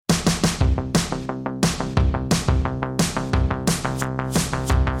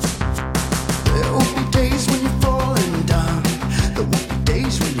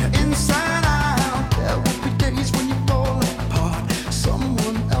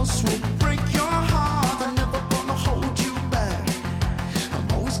else will break your heart. I'm never gonna hold you back.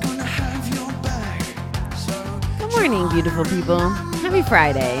 I'm always gonna have your back. So Good morning, beautiful people. Happy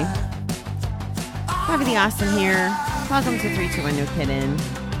Friday. Bobby the Awesome here. Welcome to 321 No Kiddin'.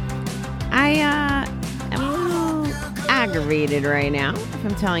 I am a little aggravated right now, if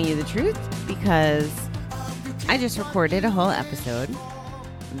I'm telling you the truth, because I just recorded a whole episode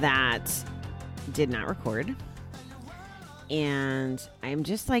that did not record. And I'm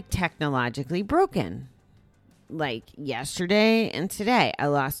just like technologically broken. Like yesterday and today, I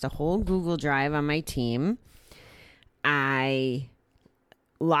lost a whole Google Drive on my team. I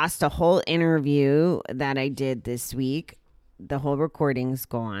lost a whole interview that I did this week. The whole recording's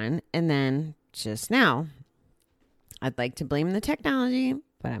gone. And then just now, I'd like to blame the technology,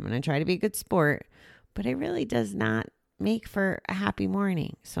 but I'm going to try to be a good sport. But it really does not make for a happy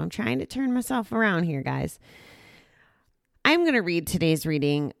morning. So I'm trying to turn myself around here, guys. I'm going to read today's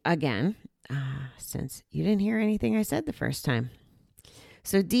reading again, since you didn't hear anything I said the first time.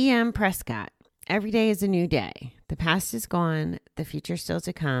 So D.M. Prescott, every day is a new day. The past is gone, the future still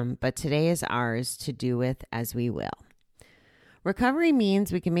to come, but today is ours to do with as we will. Recovery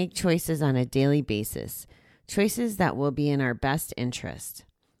means we can make choices on a daily basis, choices that will be in our best interest.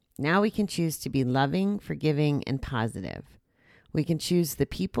 Now we can choose to be loving, forgiving, and positive. We can choose the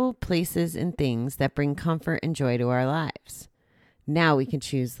people, places, and things that bring comfort and joy to our lives. Now we can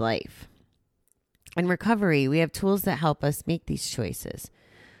choose life. In recovery, we have tools that help us make these choices.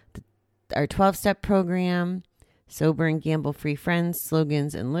 Our 12-step program, sober and gamble-free friends,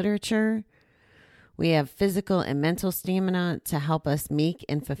 slogans, and literature. We have physical and mental stamina to help us make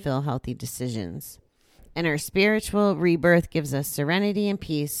and fulfill healthy decisions. And our spiritual rebirth gives us serenity and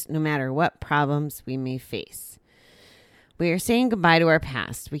peace no matter what problems we may face. We are saying goodbye to our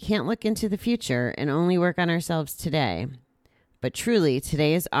past. We can't look into the future and only work on ourselves today. But truly,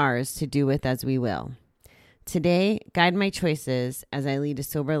 today is ours to do with as we will. Today, guide my choices as I lead a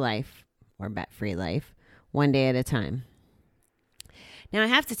sober life, or bet-free life, one day at a time. Now, I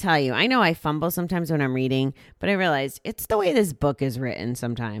have to tell you, I know I fumble sometimes when I'm reading, but I realized it's the way this book is written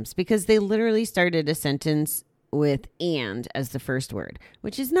sometimes, because they literally started a sentence with "and" as the first word,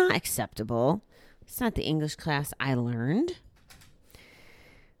 which is not acceptable. It's not the English class I learned.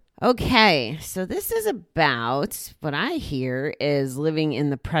 Okay, so this is about what I hear is living in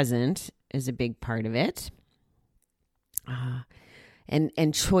the present is a big part of it.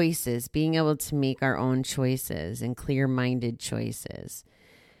 And choices, being able to make our own choices and clear-minded choices.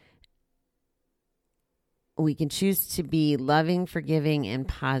 We can choose to be loving, forgiving, and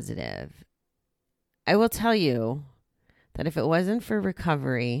positive. I will tell you that if it wasn't for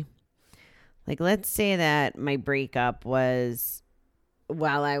recovery, like let's say that my breakup was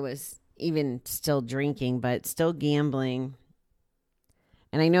while I was even still drinking, but still gambling.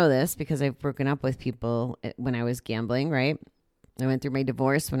 And I know this because I've broken up with people when I was gambling, right? I went through my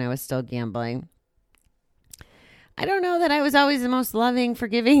divorce when I was still gambling. I don't know that I was always the most loving,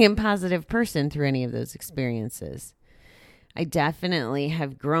 forgiving, and positive person through any of those experiences. I definitely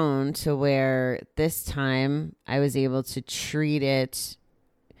have grown to where this time I was able to treat it.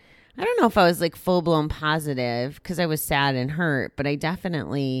 I don't know if I was like full-blown positive because I was sad and hurt, but I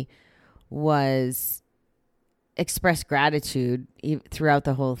definitely was expressed gratitude throughout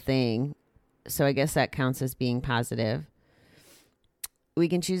the whole thing. So I guess that counts as being positive. We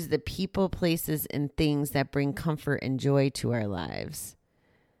can choose the people, places, and things that bring comfort and joy to our lives.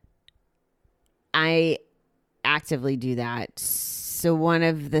 I actively do that. So one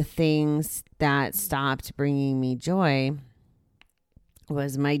of the things that stopped bringing me joy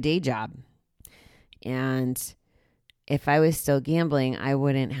was my day job. And if I was still gambling, I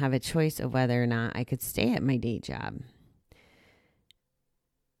wouldn't have a choice of whether or not I could stay at my day job.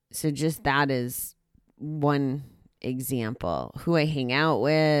 So just that is one example. Who I hang out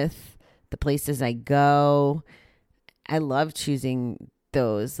with, the places I go. I love choosing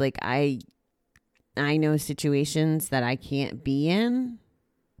those. Like I know situations that I can't be in,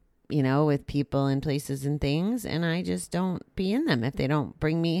 you know, with people and places and things, and I just don't be in them. If they don't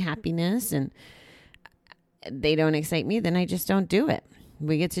bring me happiness and they don't excite me, then I just don't do it.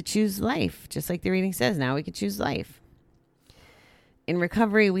 We get to choose life, just like the reading says. Now we can choose life. In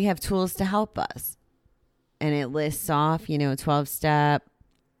recovery, we have tools to help us. And it lists off, 12-step.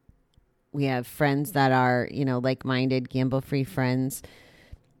 We have friends that are, like-minded, gamble-free friends,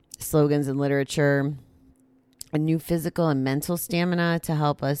 slogans and literature, a new physical and mental stamina to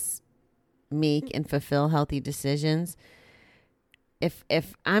help us make and fulfill healthy decisions.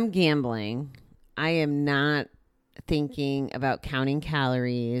 If I'm gambling, I am not thinking about counting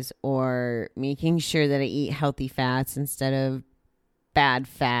calories or making sure that I eat healthy fats instead of bad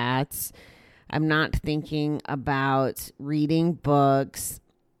fats. I'm not thinking about reading books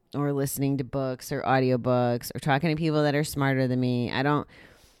or listening to books or audiobooks or talking to people that are smarter than me. I'm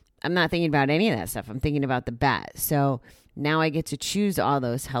not thinking about any of that stuff. I'm thinking about the bet. So now I get to choose all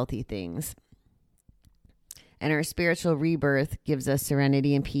those healthy things. And our spiritual rebirth gives us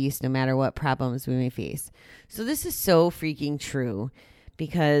serenity and peace no matter what problems we may face. So this is so freaking true,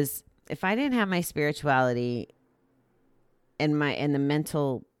 because if I didn't have my spirituality and the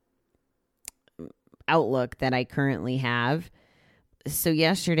mental outlook that I currently have. So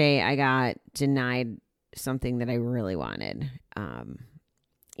yesterday I got denied something that I really wanted.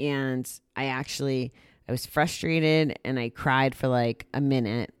 And I was frustrated and I cried for like a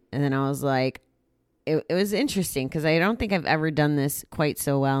minute. And then I was like, it was interesting because I don't think I've ever done this quite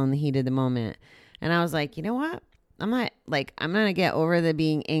so well in the heat of the moment. And I was like, you know what? I'm going to get over the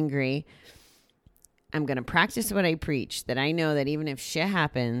being angry. I'm going to practice what I preach, that I know that even if shit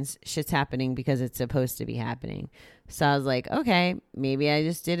happens, shit's happening because it's supposed to be happening. So I was like, okay, maybe I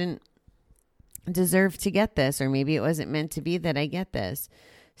just didn't deserve to get this, or maybe it wasn't meant to be that I get this.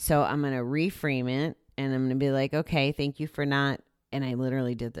 So I'm going to reframe it and I'm going to be like, okay, thank you for not. And I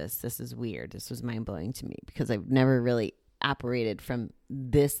literally did this. This is weird. This was mind blowing to me because I've never really operated from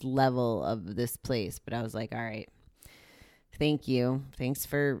this level of this place. But I was like, all right. Thank you. Thanks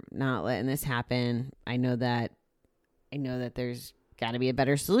for not letting this happen. I know that there's got to be a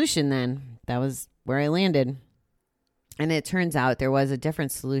better solution then. That was where I landed. And it turns out there was a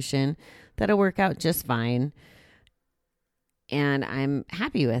different solution that'll work out just fine. And I'm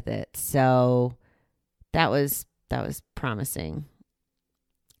happy with it. So that was promising.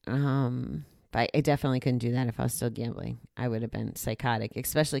 But I definitely couldn't do that if I was still gambling. I would have been psychotic,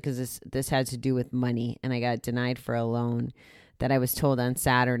 especially because this had to do with money. And I got denied for a loan that I was told on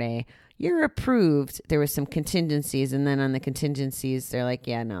Saturday, you're approved. There was some contingencies. And then on the contingencies, they're like,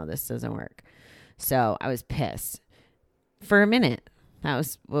 yeah, no, this doesn't work. So I was pissed for a minute. That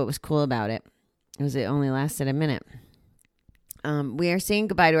was what was cool about it. It only lasted a minute. We are saying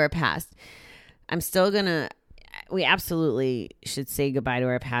goodbye to our past. We absolutely should say goodbye to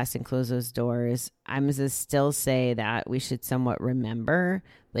our past and close those doors. I'm going to still say that we should somewhat remember,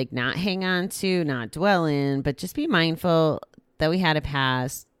 like not hang on to, not dwell in, but just be mindful that we had a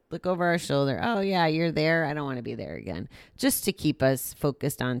past. Look over our shoulder. Oh yeah, you're there. I don't want to be there again. Just to keep us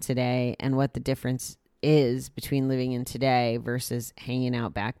focused on today and what the difference is between living in today versus hanging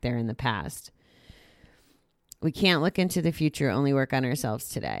out back there in the past. We can't look into the future, only work on ourselves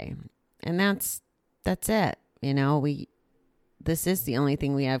today. And that's it. You know, this is the only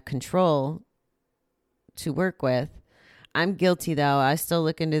thing we have control to work with. I'm guilty though. I still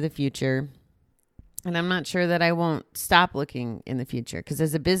look into the future, and I'm not sure that I won't stop looking in the future, because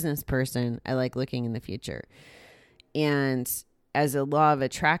as a business person, I like looking in the future. And as a law of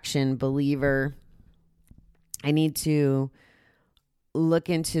attraction believer, I need to look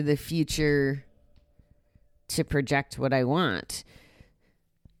into the future to project what I want,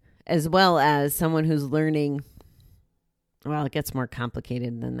 as well as someone who's learning. Well, it gets more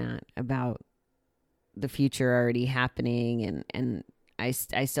complicated than that, about the future already happening. And I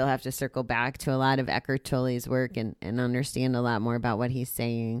still have to circle back to a lot of Eckhart Tolle's work and understand a lot more about what he's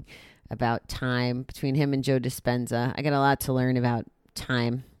saying about time between him and Joe Dispenza. I got a lot to learn about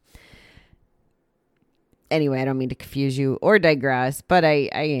time. Anyway, I don't mean to confuse you or digress, but I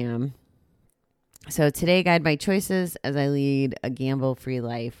am. So today, guide my choices as I lead a gamble-free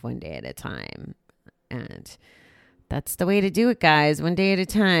life one day at a time. And that's the way to do it, guys. One day at a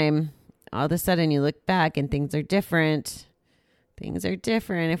time. All of a sudden you look back and things are different. Things are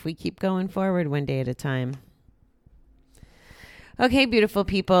different if we keep going forward one day at a time. Okay, beautiful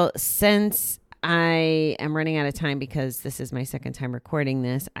people. Since I am running out of time because this is my second time recording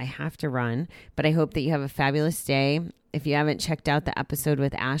this, I have to run. But I hope that you have a fabulous day. If you haven't checked out the episode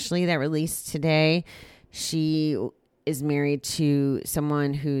with Ashley that released today, she is married to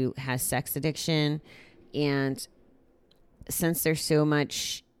someone who has sex addiction. And since there's so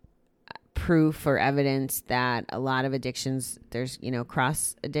much proof or evidence that a lot of addictions, there's,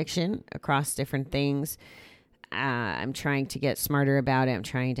 cross addiction across different things, I'm trying to get smarter about it. I'm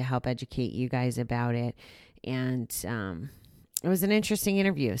trying to help educate you guys about it. And it was an interesting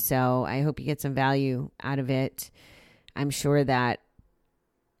interview. So I hope you get some value out of it. I'm sure that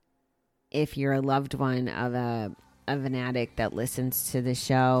if you're a loved one of an addict that listens to the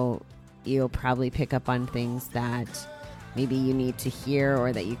show, you'll probably pick up on things that maybe you need to hear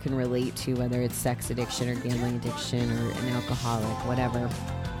or that you can relate to, whether it's sex addiction or gambling addiction or an alcoholic, whatever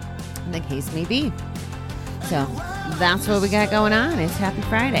the case may be. So that's what we got going on. It's Happy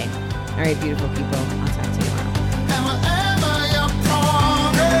Friday. All right, beautiful people.